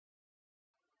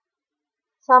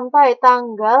sampai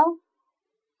tanggal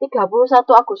 31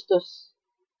 Agustus.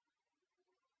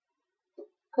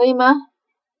 可以吗？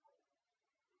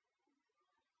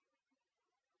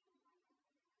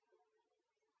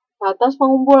 Batas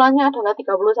pengumpulannya adalah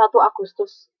 31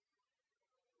 Agustus.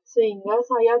 Sehingga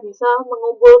saya bisa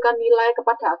mengumpulkan nilai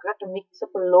kepada akademik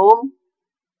sebelum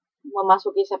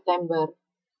memasuki September.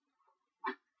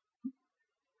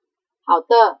 好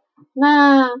的，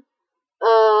那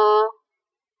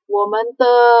我们的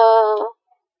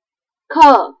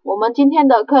课，我们今天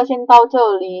的课先到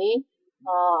这里。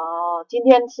今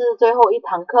天是最后一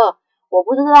堂课，我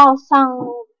不知道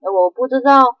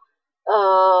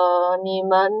你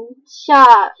们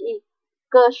下一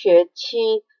个学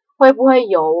期会不会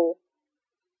有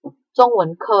中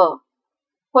文课？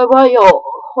会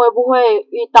不会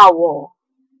遇到我？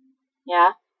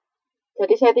 Ya.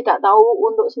 Jadi saya tidak tahu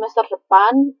untuk semester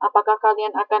depan apakah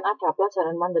kalian akan ada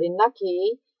pelajaran Mandarin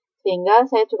lagi, sehingga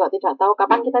saya juga tidak tahu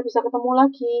kapan kita bisa ketemu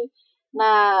lagi.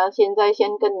 那现在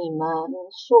先跟你们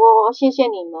说谢谢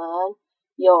你们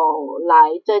有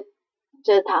来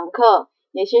这堂课，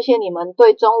也谢谢你们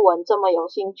对中文这么有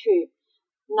兴趣。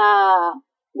那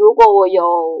如果我有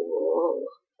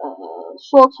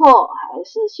说错还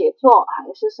是写错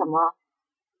还是什么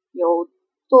有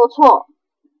做错，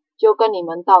就跟你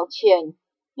们道歉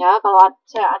ya. Kalau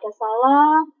saya ada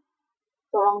salah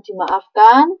tolong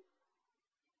dimaafkan.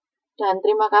 Dan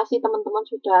terima kasih teman-teman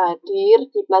sudah hadir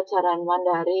di pelajaran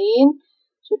Mandarin,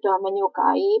 sudah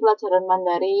menyukai pelajaran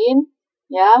Mandarin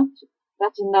ya,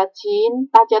 rajin-rajin，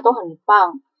大家都很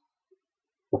棒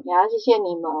呀，谢谢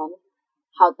你们。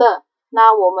好的，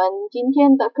那我们今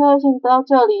天的课先到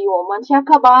这里，我们下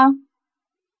课吧。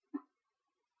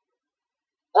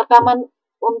Rekaman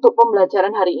untuk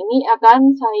pembelajaran hari ini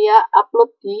akan saya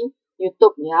upload di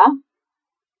YouTube ya.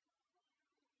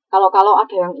 Kalau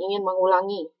ada yang ingin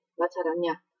mengulangi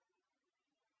pelajarannya.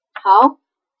 好，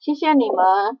谢谢你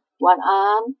们，晚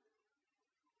安。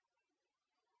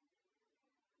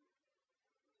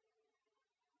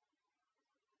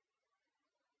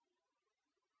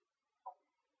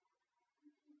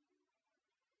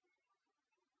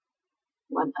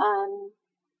晚安。